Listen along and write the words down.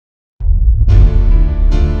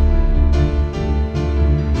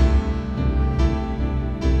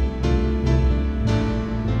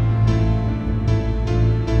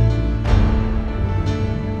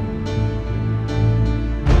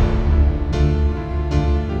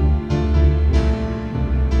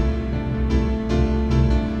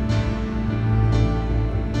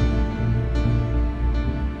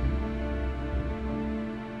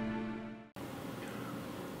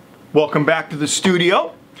Welcome back to the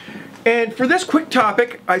studio. And for this quick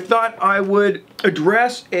topic, I thought I would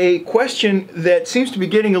address a question that seems to be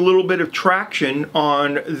getting a little bit of traction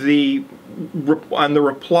on the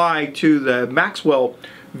reply to the Maxwell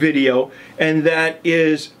video, and that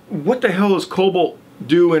is, what the hell does Cobalt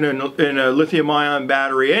do in a lithium ion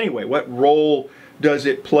battery anyway? What role does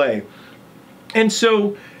it play? And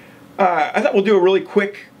so I thought we'll do a really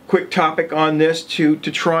quick topic on this to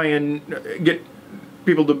try and get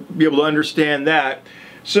people to be able to understand that.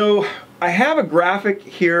 So I have a graphic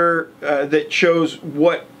here that shows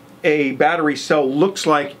what a battery cell looks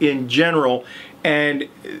like in general, and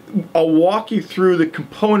I'll walk you through the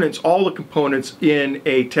components, all the components in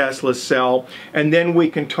a Tesla cell, and then we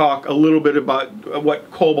can talk a little bit about what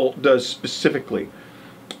Cobalt does specifically.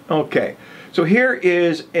 Okay, so here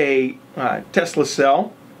is a Tesla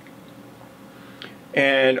cell,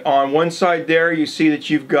 and on one side there you see that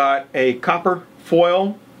you've got a copper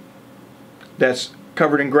foil that's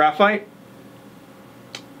covered in graphite,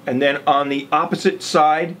 and then on the opposite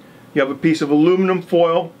side you have a piece of aluminum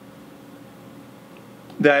foil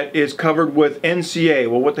that is covered with NCA.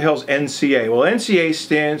 Well, what the hell is NCA? Well, NCA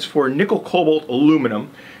stands for nickel cobalt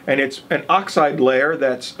aluminum, and it's an oxide layer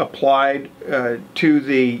that's applied to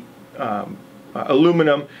the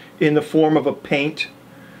aluminum in the form of a paint.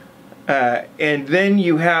 And then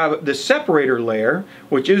you have the separator layer,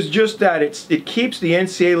 which is just that. It keeps the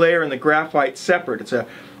NCA layer and the graphite separate. It's a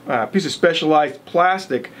piece of specialized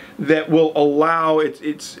plastic that will allow it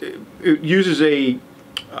uses a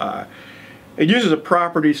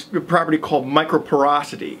property called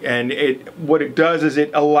microporosity, and what it does is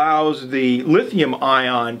it allows the lithium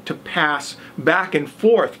ion to pass back and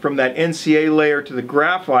forth from that NCA layer to the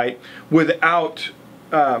graphite without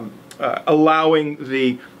allowing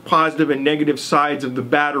the positive and negative sides of the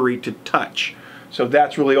battery to touch. So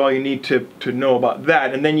that's really all you need to know about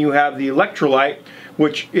that. And then you have the electrolyte,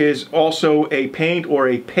 which is also a paint or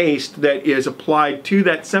a paste that is applied to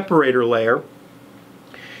that separator layer.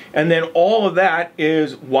 And then all of that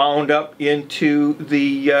is wound up into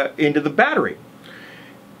the battery.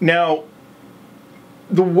 Now,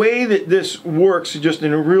 the way that this works, just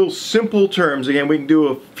in real simple terms, again, we can do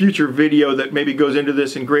a future video that maybe goes into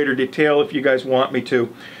this in greater detail if you guys want me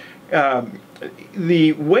to.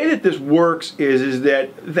 The way that this works is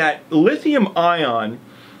that lithium ion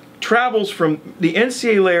travels from the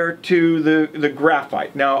NCA layer to the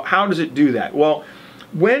graphite. Now, how does it do that? Well,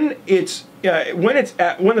 when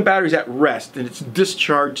the battery's at rest in its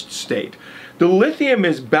discharged state, the lithium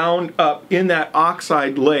is bound up in that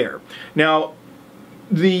oxide layer. Now,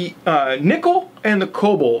 the nickel and the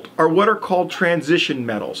cobalt are what are called transition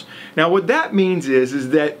metals. Now, what that means is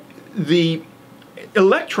that the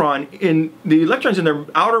electrons in their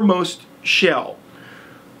outermost shell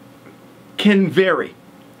can vary,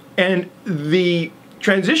 and the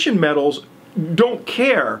transition metals don't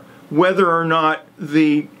care whether or not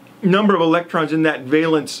the number of electrons in that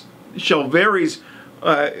valence shell varies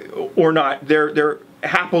or not. They're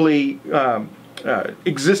happily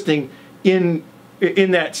existing in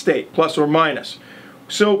that state, plus or minus.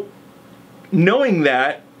 So knowing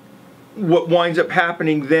that, what winds up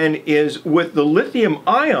happening then is with the lithium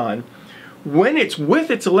ion, when it's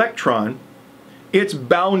with its electron, it's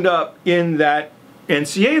bound up in that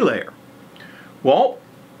NCA layer. Well,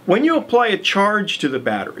 when you apply a charge to the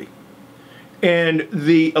battery and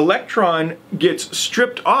the electron gets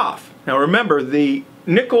stripped off, now remember, the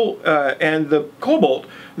nickel and the cobalt,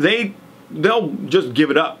 they'll just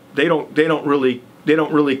give it up. They don't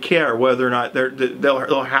really care whether or not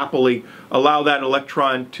they'll happily allow that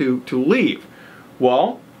electron to leave.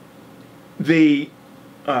 Well, the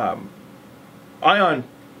ion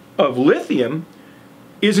of lithium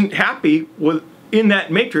isn't happy in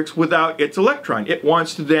that matrix without its electron. It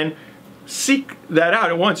wants to then seek that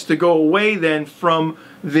out. It wants to go away then from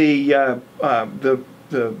the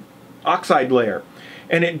oxide layer,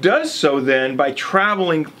 and it does so then by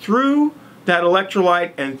traveling through that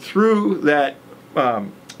electrolyte and through that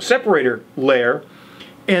separator layer,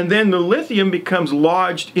 and then the lithium becomes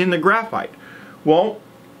lodged in the graphite. Well,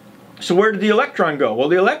 so where did the electron go? Well,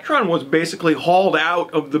 the electron was basically hauled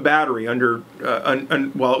out of the battery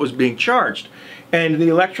while it was being charged, and the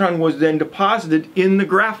electron was then deposited in the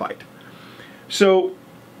graphite. So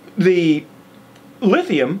the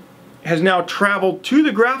lithium has now traveled to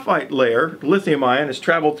the graphite layer. Lithium ion has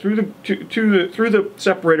traveled through the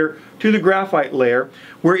separator to the graphite layer,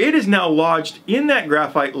 where it is now lodged in that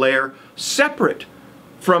graphite layer separate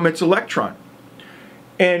from its electron.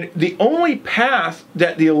 And the only path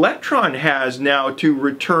that the electron has now to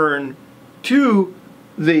return to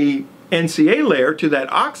the NCA layer to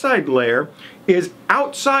that oxide layer is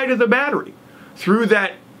outside of the battery through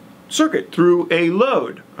that circuit, through a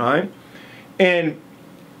load, all right? And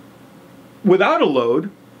without a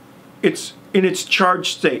load, it's in its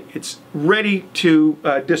charged state. It's ready to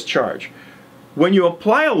discharge. When you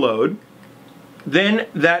apply a load, then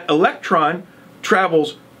that electron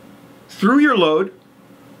travels through your load,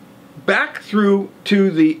 back through to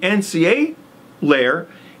the NCA layer,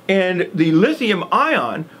 and the lithium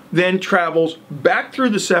ion then travels back through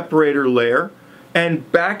the separator layer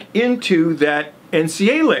and back into that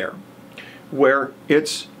NCA layer where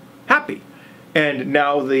it's happy. And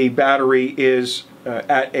now the battery is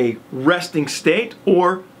at a resting state,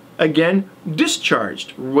 or again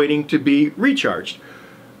discharged, waiting to be recharged.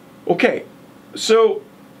 Okay, so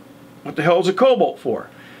what the hell is a cobalt for?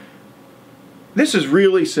 This is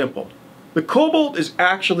really simple. The cobalt is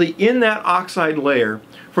actually in that oxide layer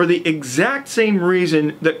for the exact same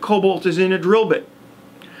reason that cobalt is in a drill bit.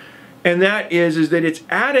 And that is that it's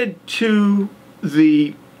added to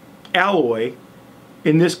the alloy,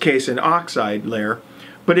 in this case an oxide layer,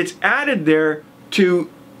 but it's added there to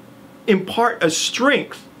impart a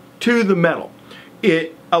strength to the metal.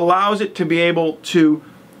 It allows it to be able to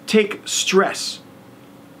take stress.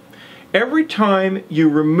 Every time you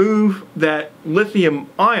remove that lithium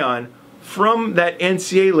ion from that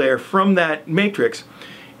NCA layer, from that matrix,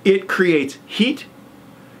 it creates heat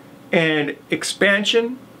and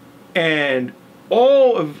expansion, and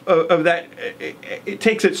all of that, it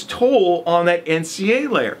takes its toll on that NCA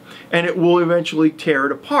layer, and it will eventually tear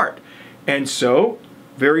it apart. And so,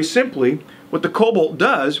 very simply, what the cobalt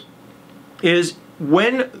does is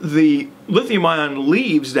when the lithium ion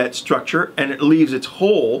leaves that structure and it leaves its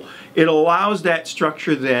hole, it allows that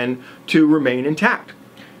structure then to remain intact.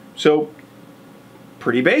 So,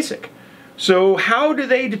 pretty basic. So how do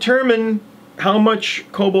they determine how much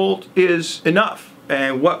cobalt is enough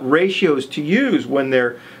and what ratios to use when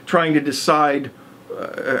they're trying to decide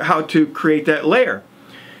how to create that layer?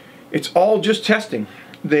 It's all just testing.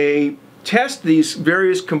 They test these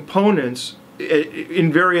various components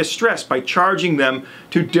in various stress by charging them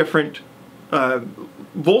to different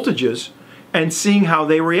voltages and seeing how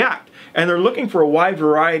they react. And they're looking for a wide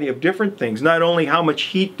variety of different things. Not only how much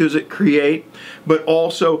heat does it create, but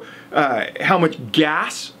also how much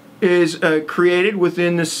gas is created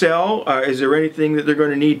within the cell. Is there anything that they're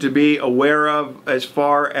going to need to be aware of as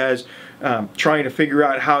far as trying to figure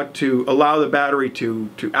out how to allow the battery to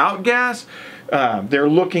outgas? They're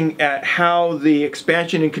looking at how the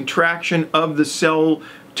expansion and contraction of the cell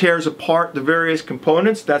tears apart the various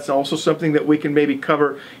components. That's also something that we can maybe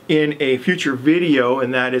cover in a future video,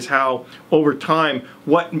 and that is how over time,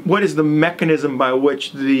 what is the mechanism by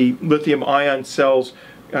which the lithium ion cells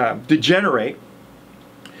degenerate.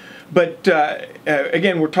 But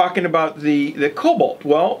again, we're talking about the cobalt.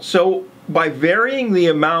 Well, so by varying the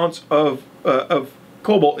amounts of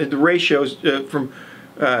cobalt in the ratios from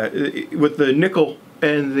with the nickel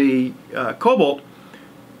and the cobalt,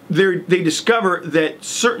 they discover that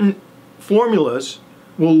certain formulas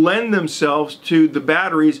will lend themselves to the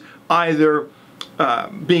batteries either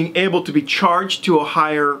being able to be charged to a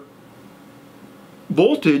higher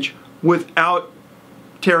voltage without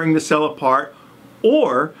tearing the cell apart,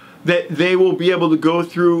 or that they will be able to go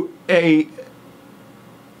through a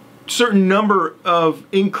certain number of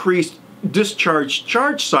increased discharge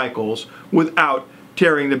charge cycles without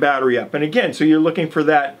tearing the battery up. And again, so you're looking for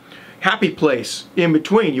that happy place in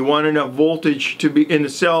between. You want enough voltage to be in the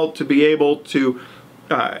cell to be able to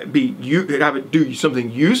have it do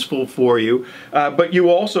something useful for you, but you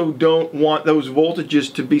also don't want those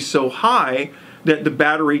voltages to be so high that the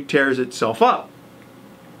battery tears itself up.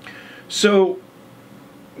 So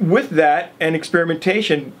with that and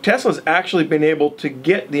experimentation, Tesla's actually been able to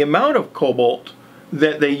get the amount of cobalt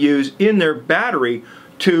that they use in their battery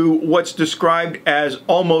to what's described as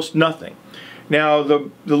almost nothing. Now,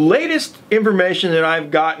 the latest information that I've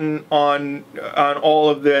gotten on all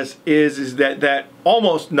of this is that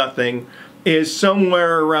almost nothing is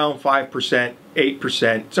somewhere around 5%,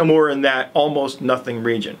 8%, somewhere in that almost nothing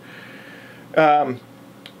region.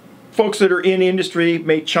 Folks that are in industry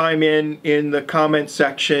may chime in the comment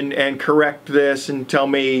section and correct this and tell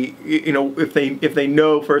me, you know, if they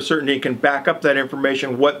know for a certainty, can back up that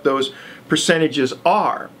information, what those percentages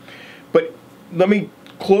are. But let me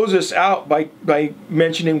close this out by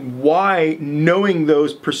mentioning why knowing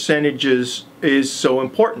those percentages is so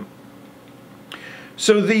important.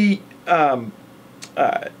 So the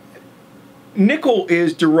nickel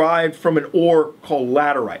is derived from an ore called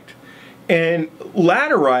laterite. And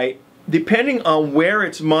laterite, depending on where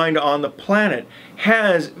it's mined on the planet,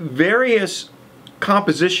 has various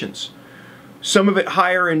compositions. some of it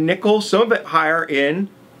higher in nickel, some of it higher in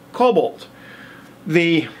cobalt.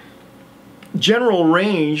 The general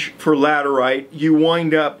range for laterite, you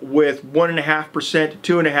wind up with 1.5%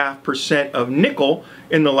 to 2.5% of nickel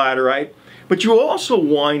in the laterite, but you also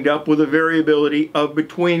wind up with a variability of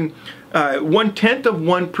between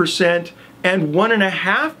 0.1% and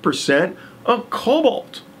 1.5% of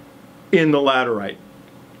cobalt in the laterite.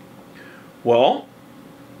 Well,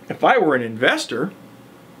 if I were an investor,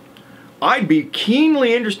 I'd be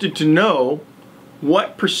keenly interested to know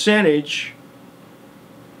what percentage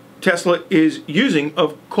Tesla is using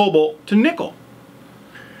of cobalt to nickel,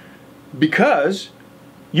 because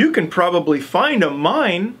you can probably find a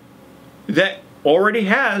mine that already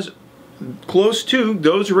has close to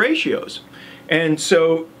those ratios. And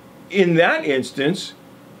so in that instance,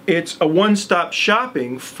 it's a one-stop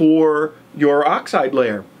shopping for your oxide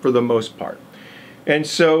layer for the most part. And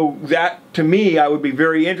so that, to me, I would be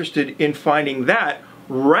very interested in finding that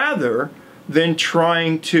rather than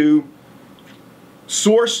trying to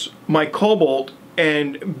source my cobalt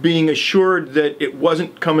and being assured that it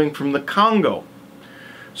wasn't coming from the Congo.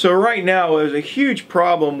 So right now there's a huge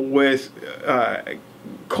problem with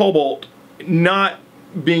cobalt not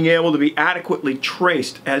being able to be adequately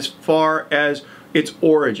traced as far as its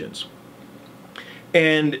origins.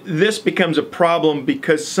 And this becomes a problem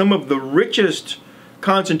because some of the richest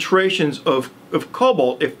concentrations of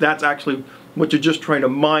cobalt, if that's actually what you're just trying to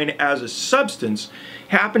mine as a substance,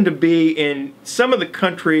 happen to be in some of the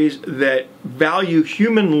countries that value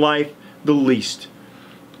human life the least.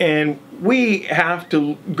 And we have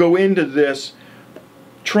to go into this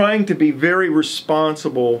trying to be very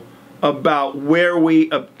responsible about where we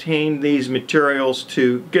obtain these materials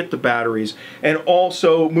to get the batteries, and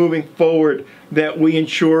also moving forward that we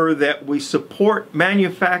ensure that we support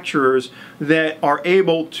manufacturers that are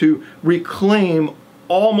able to reclaim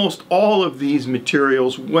almost all of these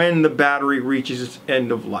materials when the battery reaches its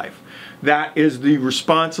end of life. That is the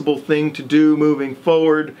responsible thing to do moving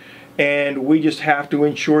forward, and we just have to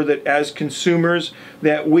ensure that as consumers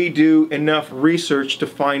that we do enough research to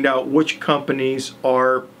find out which companies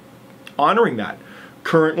are honoring that.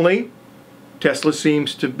 Currently, Tesla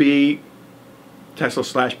slash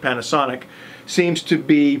Panasonic seems to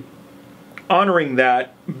be honoring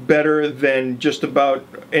that better than just about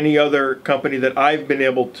any other company that I've been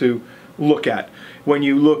able to look at. When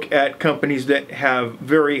you look at companies that have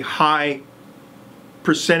very high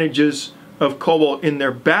percentages of cobalt in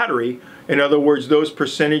their battery, in other words, those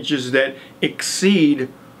percentages that exceed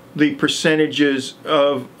the percentages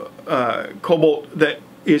of cobalt that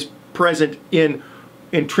is present in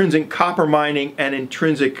intrinsic copper mining and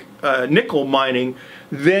intrinsic nickel mining,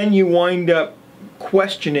 then you wind up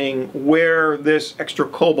questioning where this extra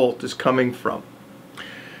cobalt is coming from.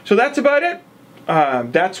 So that's about it.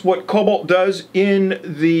 That's what cobalt does in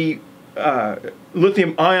the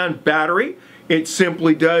lithium ion battery. It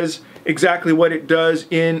simply does exactly what it does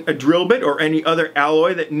in a drill bit or any other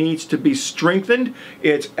alloy that needs to be strengthened.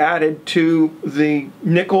 It's added to the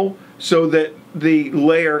nickel so that the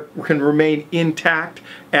layer can remain intact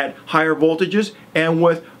at higher voltages and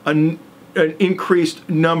with an increased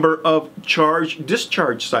number of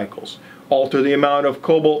charge-discharge cycles. Alter the amount of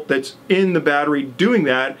cobalt that's in the battery doing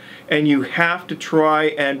that, and you have to try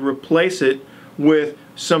and replace it with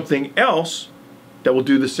something else that will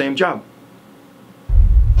do the same job.